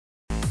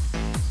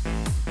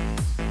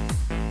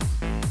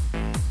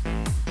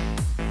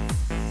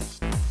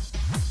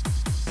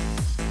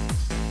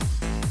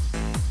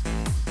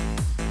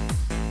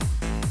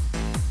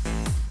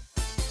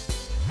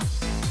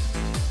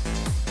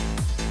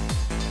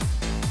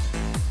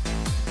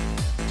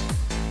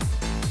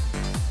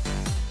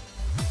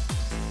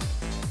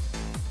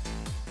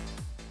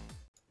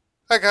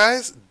Hi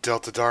guys,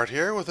 Delta Dart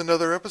here with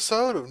another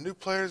episode of New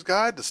Player's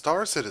Guide to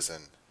Star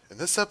Citizen. In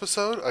this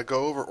episode, I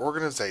go over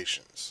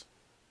organizations.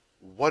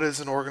 What is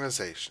an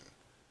organization?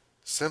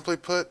 Simply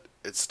put,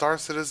 it's Star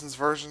Citizen's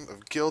version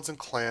of guilds and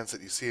clans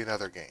that you see in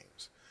other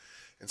games.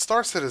 In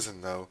Star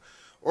Citizen, though,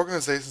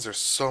 organizations are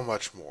so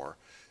much more,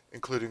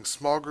 including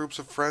small groups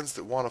of friends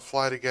that want to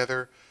fly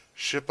together,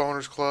 ship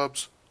owners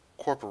clubs,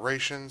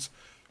 corporations,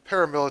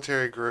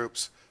 paramilitary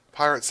groups,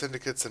 pirate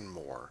syndicates, and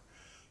more.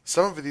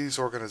 Some of these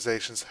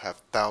organizations have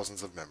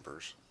thousands of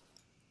members.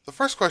 The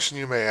first question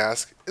you may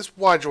ask is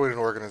why join an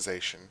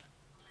organization?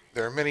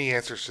 There are many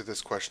answers to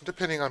this question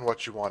depending on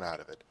what you want out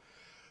of it.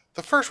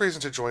 The first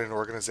reason to join an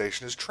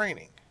organization is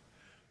training.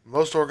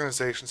 Most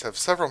organizations have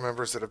several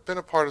members that have been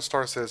a part of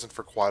Star Citizen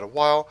for quite a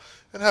while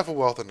and have a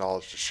wealth of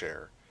knowledge to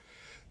share.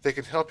 They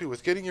can help you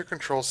with getting your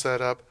control set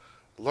up,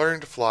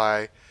 learning to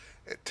fly,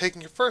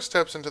 taking your first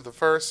steps into the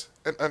verse,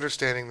 and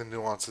understanding the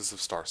nuances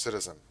of Star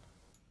Citizen.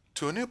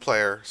 To a new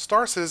player,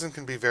 Star Citizen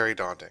can be very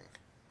daunting.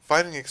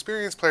 Finding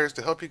experienced players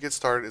to help you get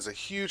started is a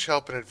huge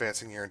help in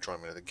advancing your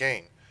enjoyment of the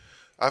game.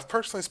 I've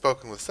personally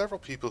spoken with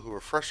several people who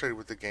are frustrated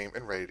with the game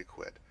and ready to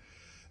quit.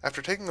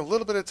 After taking a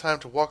little bit of time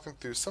to walk them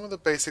through some of the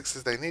basics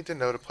that they need to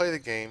know to play the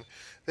game,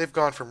 they've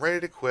gone from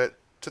ready to quit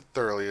to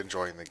thoroughly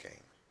enjoying the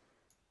game.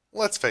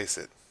 Let's face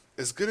it,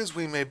 as good as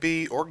we may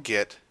be or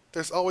get,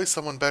 there's always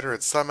someone better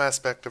at some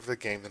aspect of the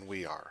game than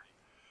we are.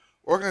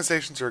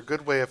 Organizations are a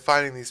good way of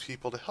finding these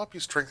people to help you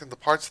strengthen the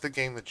parts of the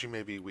game that you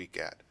may be weak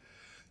at.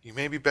 You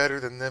may be better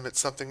than them at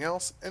something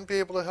else and be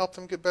able to help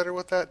them get better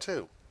with that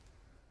too.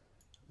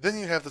 Then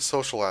you have the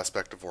social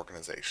aspect of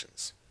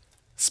organizations.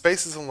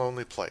 Space is a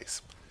lonely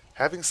place.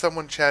 Having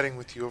someone chatting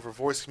with you over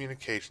voice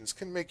communications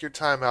can make your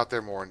time out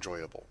there more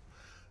enjoyable.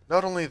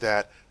 Not only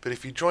that, but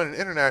if you join an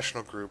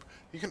international group,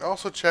 you can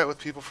also chat with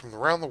people from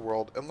around the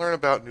world and learn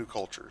about new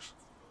cultures.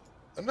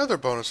 Another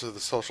bonus of the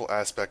social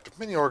aspect of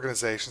many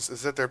organizations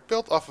is that they're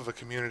built off of a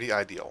community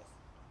ideal.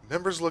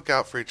 Members look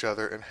out for each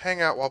other and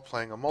hang out while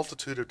playing a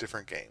multitude of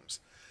different games.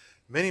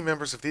 Many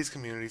members of these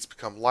communities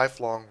become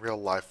lifelong,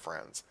 real-life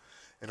friends.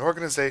 In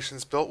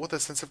organizations built with a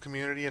sense of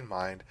community in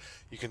mind,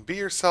 you can be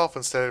yourself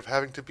instead of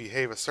having to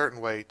behave a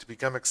certain way to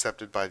become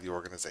accepted by the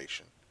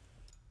organization.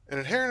 An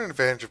inherent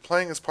advantage of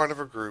playing as part of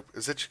a group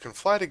is that you can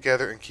fly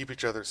together and keep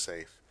each other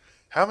safe.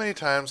 How many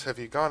times have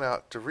you gone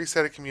out to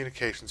reset a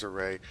communications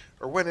array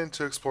or went in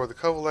to explore the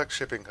Kovalek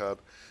shipping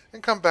hub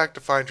and come back to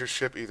find your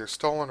ship either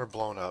stolen or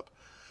blown up,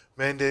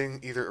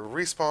 mandating either a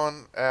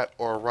respawn at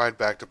or a ride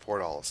back to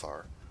Port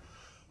Olisar?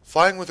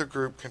 Flying with a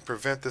group can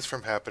prevent this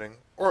from happening,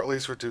 or at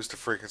least reduce the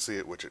frequency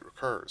at which it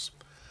occurs.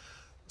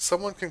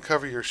 Someone can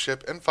cover your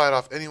ship and fight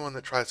off anyone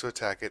that tries to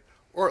attack it,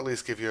 or at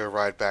least give you a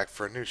ride back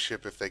for a new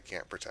ship if they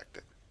can't protect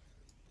it.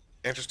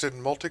 Interested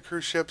in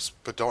multi-crew ships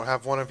but don't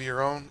have one of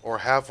your own, or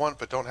have one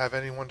but don't have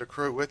anyone to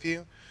crew it with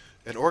you?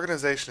 An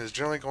organization is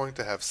generally going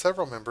to have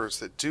several members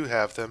that do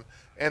have them,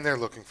 and they're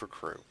looking for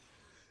crew.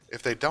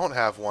 If they don't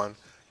have one,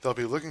 they'll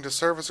be looking to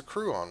serve as a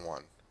crew on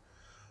one.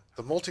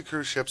 The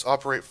multi-crew ships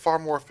operate far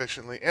more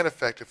efficiently and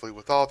effectively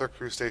with all their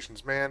crew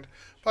stations manned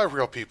by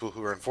real people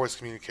who are in voice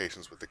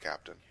communications with the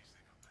captain.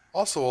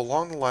 Also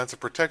along the lines of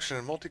protection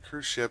in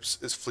multi-crew ships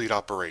is fleet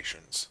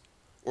operations.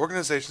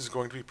 Organizations are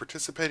going to be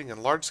participating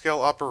in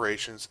large-scale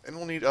operations and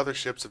will need other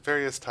ships of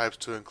various types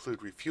to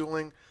include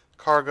refueling,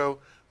 cargo,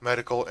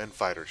 medical, and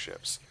fighter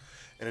ships.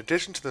 In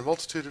addition to the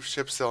multitude of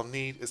ships they'll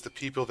need is the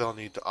people they'll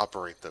need to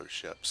operate those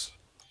ships.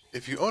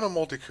 If you own a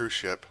multi-crew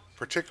ship,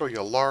 particularly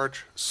a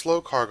large,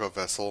 slow cargo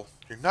vessel,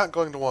 you're not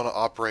going to want to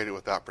operate it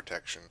without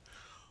protection.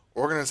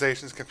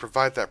 Organizations can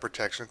provide that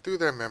protection through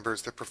their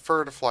members that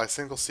prefer to fly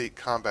single-seat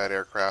combat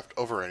aircraft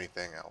over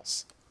anything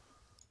else.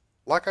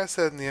 Like I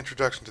said in the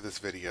introduction to this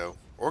video,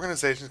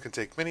 organizations can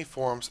take many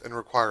forms and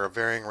require a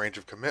varying range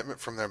of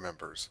commitment from their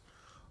members.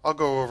 I'll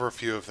go over a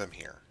few of them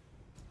here.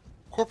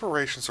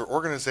 Corporations are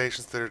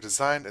organizations that are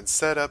designed and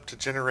set up to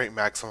generate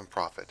maximum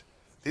profit.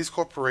 These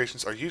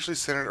corporations are usually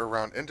centered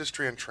around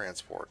industry and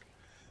transport.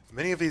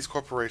 Many of these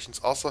corporations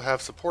also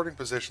have supporting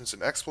positions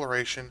in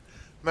exploration,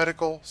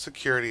 medical,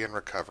 security, and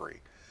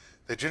recovery.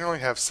 They generally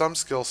have some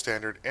skill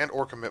standard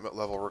and/or commitment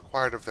level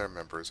required of their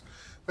members,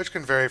 which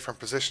can vary from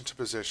position to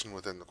position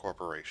within the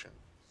corporation.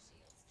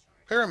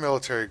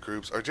 Paramilitary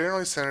groups are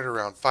generally centered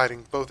around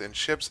fighting both in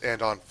ships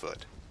and on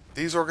foot.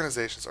 These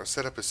organizations are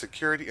set up as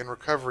security and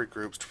recovery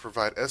groups to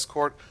provide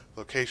escort,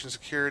 location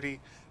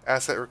security,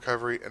 asset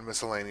recovery, and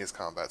miscellaneous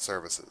combat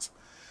services.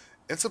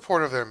 In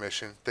support of their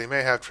mission, they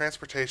may have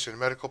transportation and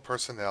medical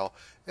personnel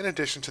in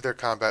addition to their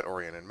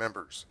combat-oriented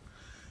members.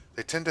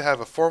 They tend to have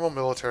a formal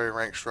military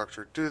rank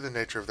structure due to the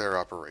nature of their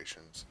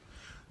operations.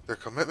 Their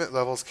commitment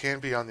levels can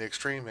be on the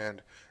extreme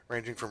end,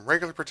 ranging from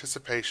regular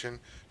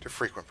participation to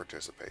frequent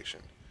participation.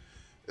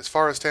 As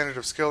far as standard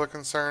of skill are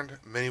concerned,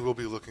 many will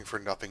be looking for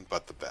nothing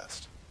but the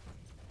best.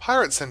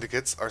 Pirate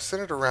syndicates are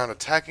centered around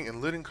attacking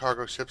and looting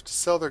cargo ships to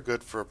sell their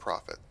goods for a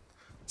profit.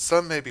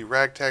 Some may be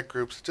ragtag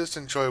groups that just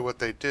enjoy what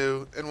they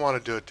do and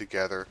want to do it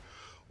together,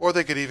 or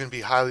they could even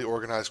be highly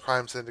organized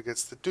crime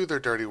syndicates that do their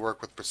dirty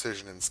work with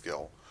precision and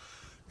skill.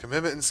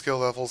 Commitment and skill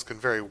levels can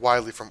vary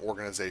widely from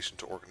organization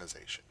to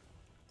organization.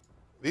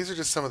 These are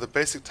just some of the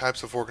basic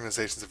types of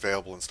organizations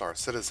available in Star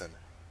Citizen.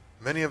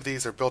 Many of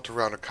these are built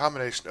around a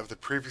combination of the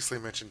previously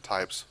mentioned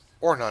types,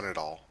 or none at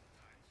all.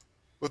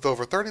 With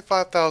over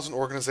 35,000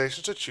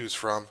 organizations to choose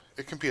from,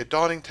 it can be a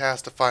daunting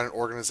task to find an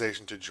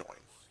organization to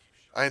join.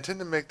 I intend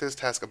to make this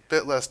task a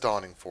bit less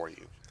daunting for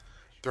you.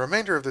 The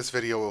remainder of this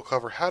video will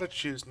cover how to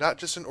choose not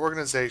just an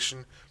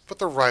organization, but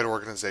the right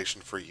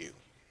organization for you.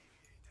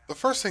 The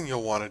first thing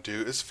you'll want to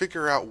do is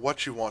figure out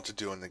what you want to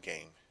do in the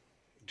game.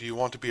 Do you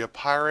want to be a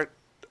pirate,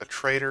 a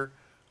trader,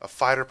 a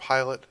fighter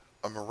pilot,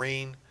 a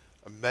marine,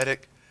 a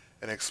medic,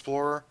 an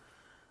explorer,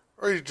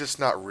 or you just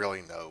not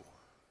really know?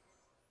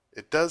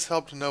 It does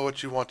help to know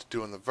what you want to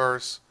do in the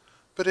verse,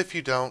 but if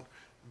you don't,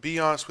 be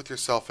honest with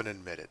yourself and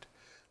admit it.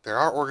 There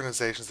are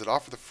organizations that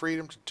offer the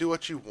freedom to do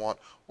what you want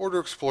or to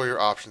explore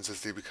your options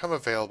as they become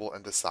available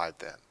and decide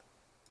then.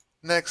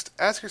 Next,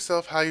 ask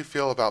yourself how you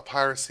feel about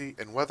piracy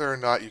and whether or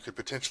not you could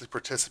potentially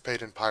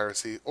participate in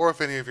piracy, or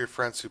if any of your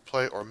friends who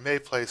play or may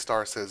play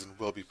Star Citizen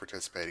will be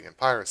participating in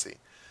piracy.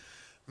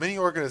 Many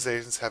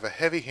organizations have a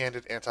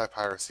heavy-handed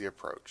anti-piracy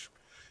approach.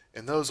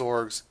 In those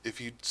orgs, if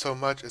you so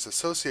much as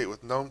associate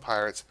with known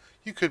pirates,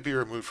 you could be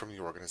removed from the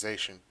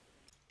organization.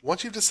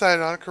 Once you've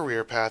decided on a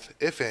career path,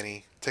 if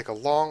any, take a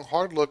long,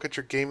 hard look at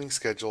your gaming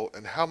schedule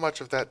and how much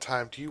of that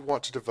time do you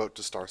want to devote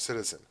to Star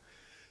Citizen.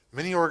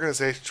 Many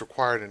organizations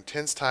require an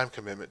intense time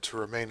commitment to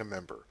remain a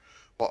member,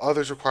 while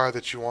others require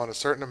that you want a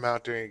certain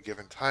amount during a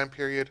given time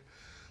period,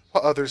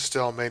 while others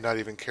still may not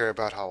even care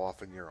about how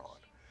often you're on.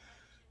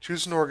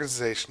 Choose an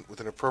organization with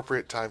an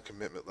appropriate time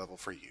commitment level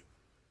for you.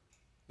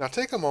 Now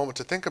take a moment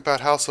to think about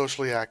how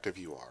socially active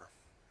you are.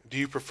 Do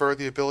you prefer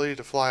the ability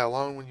to fly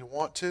alone when you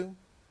want to?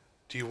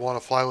 Do you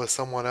want to fly with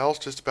someone else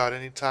just about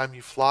any time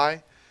you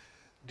fly?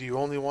 Do you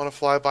only want to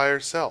fly by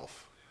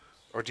yourself?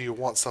 Or do you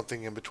want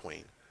something in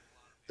between?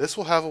 This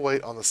will have a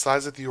weight on the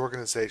size of the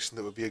organization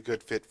that would be a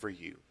good fit for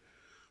you.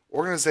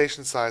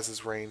 Organization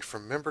sizes range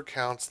from member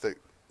counts that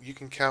you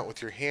can count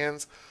with your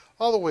hands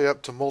all the way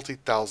up to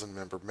multi-thousand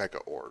member mega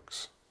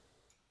orgs.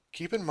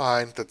 Keep in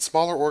mind that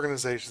smaller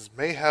organizations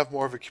may have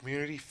more of a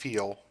community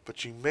feel,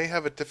 but you may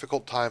have a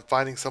difficult time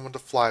finding someone to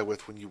fly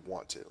with when you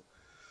want to.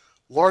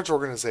 Large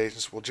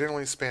organizations will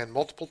generally span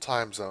multiple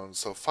time zones,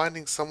 so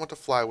finding someone to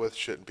fly with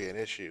shouldn't be an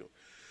issue.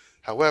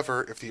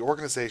 However, if the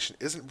organization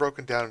isn't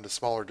broken down into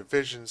smaller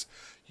divisions,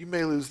 you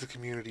may lose the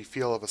community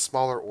feel of a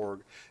smaller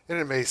org, and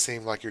it may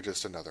seem like you're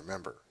just another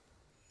member.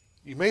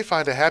 You may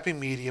find a happy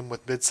medium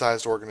with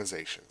mid-sized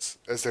organizations,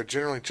 as they're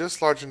generally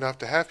just large enough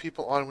to have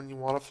people on when you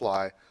want to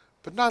fly,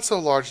 but not so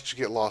large that you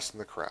get lost in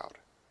the crowd.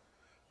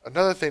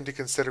 Another thing to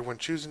consider when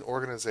choosing an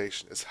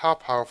organization is how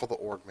powerful the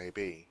org may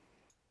be.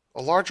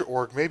 A larger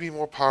org may be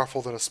more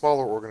powerful than a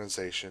smaller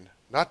organization,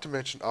 not to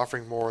mention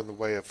offering more in the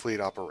way of fleet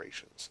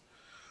operations.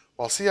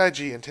 While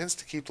CIG intends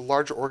to keep the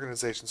larger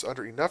organizations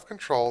under enough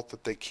control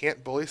that they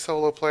can't bully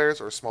solo players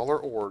or smaller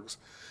orgs,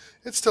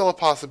 it's still a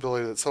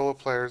possibility that solo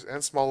players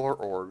and smaller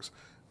orgs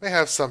may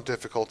have some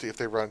difficulty if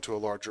they run into a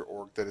larger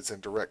org that is in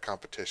direct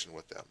competition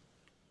with them.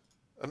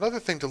 Another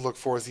thing to look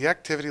for is the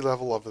activity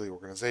level of the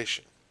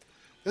organization.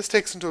 This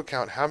takes into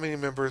account how many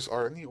members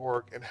are in the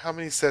org and how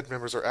many said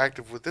members are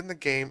active within the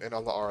game and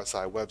on the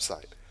RSI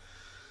website.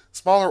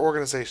 Smaller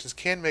organizations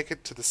can make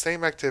it to the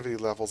same activity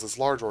levels as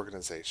large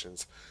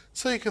organizations,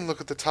 so you can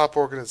look at the top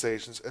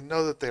organizations and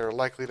know that they are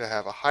likely to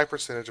have a high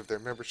percentage of their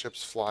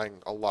memberships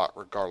flying a lot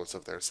regardless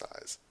of their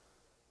size.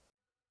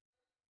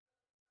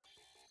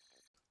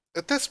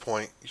 At this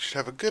point, you should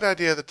have a good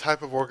idea of the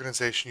type of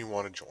organization you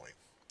want to join.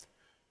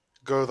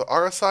 Go to the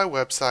RSI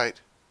website,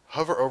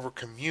 hover over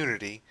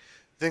Community,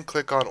 then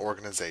click on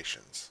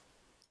Organizations.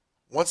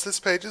 Once this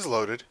page is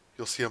loaded,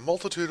 you'll see a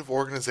multitude of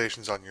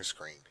organizations on your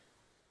screen.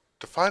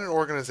 To find an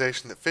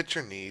organization that fits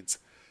your needs,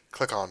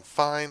 click on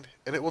Find,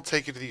 and it will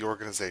take you to the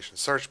organization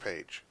search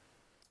page.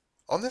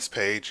 On this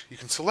page, you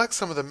can select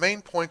some of the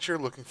main points you're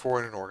looking for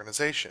in an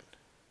organization.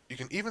 You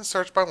can even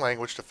search by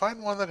language to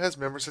find one that has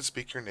members that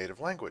speak your native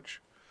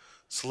language.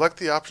 Select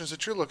the options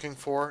that you're looking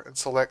for and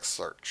select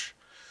Search.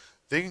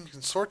 Then you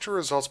can sort your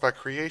results by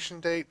creation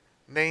date,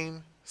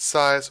 name,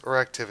 size, or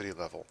activity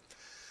level.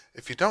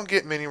 If you don't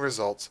get many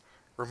results,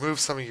 remove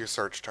some of your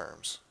search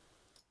terms.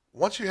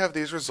 Once you have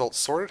these results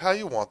sorted how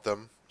you want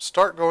them,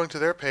 start going to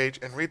their page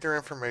and read their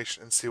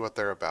information and see what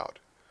they're about.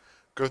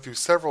 Go through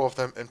several of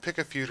them and pick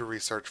a few to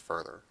research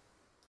further.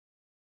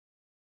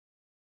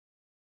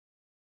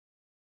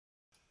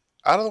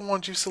 Out of the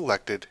ones you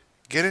selected,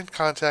 get in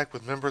contact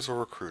with members or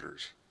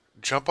recruiters.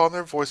 Jump on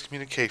their voice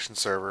communication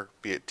server,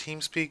 be it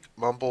TeamSpeak,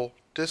 Mumble,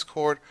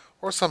 Discord,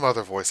 or some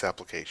other voice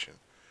application.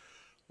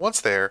 Once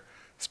there,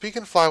 speak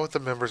and fly with the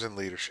members in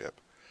leadership.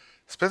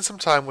 Spend some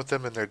time with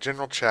them in their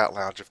general chat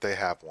lounge if they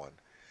have one.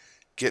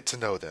 Get to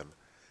know them.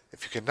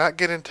 If you cannot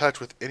get in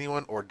touch with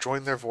anyone or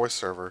join their voice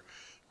server,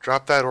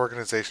 drop that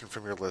organization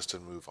from your list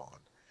and move on.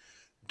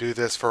 Do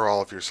this for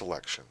all of your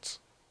selections.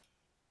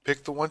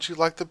 Pick the ones you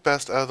like the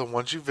best out of the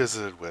ones you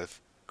visited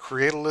with,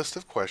 create a list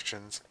of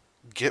questions,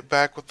 get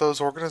back with those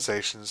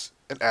organizations,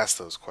 and ask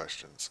those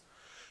questions.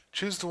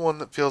 Choose the one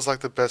that feels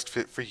like the best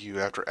fit for you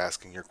after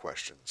asking your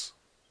questions.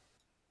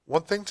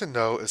 One thing to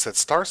know is that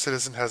Star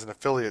Citizen has an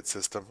affiliate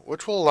system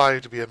which will allow you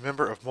to be a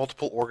member of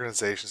multiple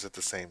organizations at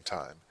the same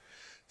time.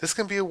 This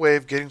can be a way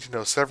of getting to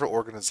know several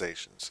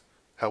organizations.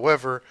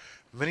 However,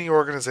 many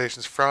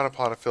organizations frown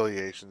upon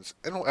affiliations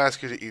and will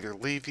ask you to either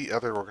leave the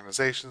other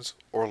organizations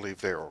or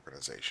leave their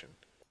organization.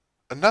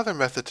 Another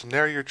method to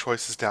narrow your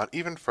choices down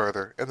even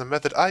further, and the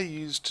method I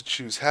use to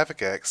choose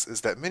HavocX, is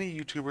that many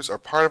YouTubers are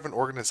part of an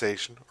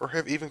organization or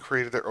have even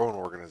created their own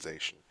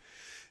organization.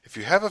 If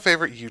you have a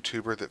favorite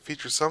YouTuber that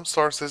features some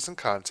Star Citizen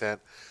content,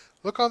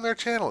 look on their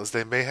channel as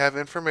they may have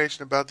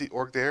information about the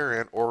org they are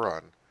in or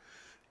run.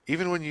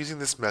 Even when using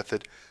this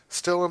method,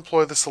 still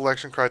employ the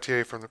selection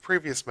criteria from the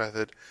previous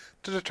method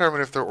to determine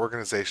if their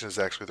organization is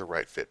actually the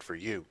right fit for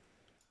you.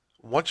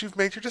 Once you've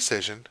made your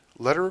decision,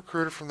 let a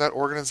recruiter from that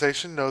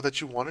organization know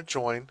that you want to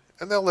join,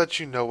 and they'll let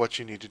you know what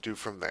you need to do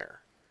from there.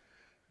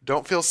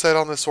 Don't feel set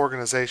on this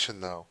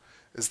organization though,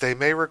 as they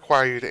may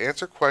require you to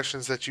answer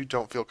questions that you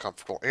don't feel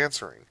comfortable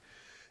answering.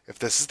 If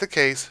this is the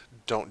case,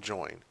 don't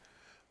join.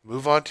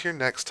 Move on to your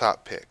next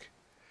top pick.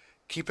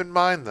 Keep in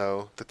mind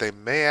though that they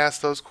may ask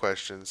those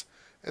questions,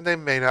 and they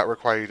may not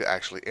require you to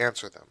actually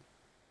answer them.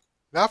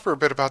 Now for a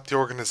bit about the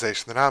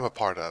organization that I'm a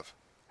part of,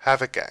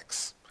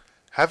 HavocX.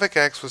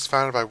 HavocX was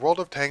founded by World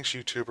of Tanks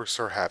YouTuber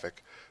Sir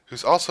Havoc,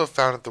 who's also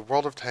founded the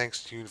World of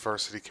Tanks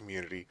University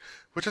community,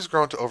 which has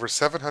grown to over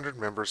 700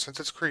 members since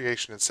its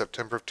creation in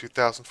September of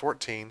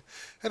 2014,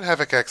 and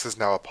HavocX is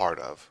now a part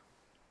of.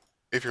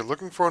 If you're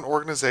looking for an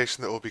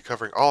organization that will be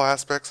covering all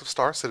aspects of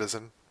Star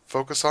Citizen,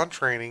 focus on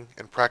training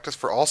and practice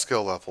for all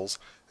skill levels,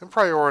 and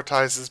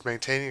prioritizes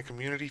maintaining a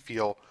community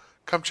feel,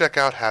 come check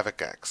out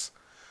HavocX.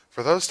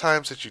 For those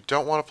times that you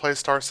don't want to play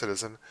Star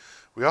Citizen,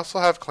 we also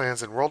have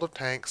clans in World of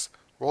Tanks,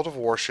 World of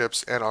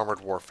Warships, and Armored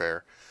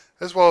Warfare,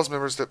 as well as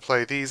members that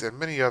play these and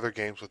many other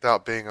games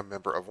without being a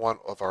member of one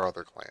of our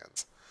other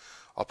clans.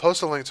 I'll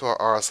post a link to our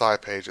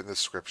RSI page in the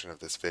description of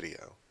this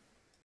video.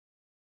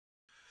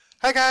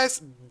 Hi guys,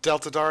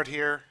 Delta Dart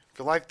here. If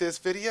you like this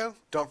video,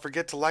 don't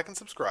forget to like and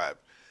subscribe.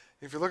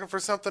 If you're looking for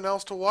something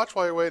else to watch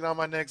while you're waiting on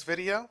my next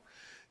video,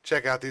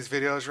 check out these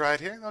videos right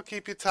here. They'll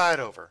keep you tied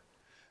over.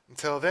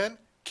 Until then,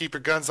 keep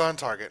your guns on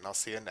target, and I'll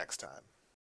see you next time.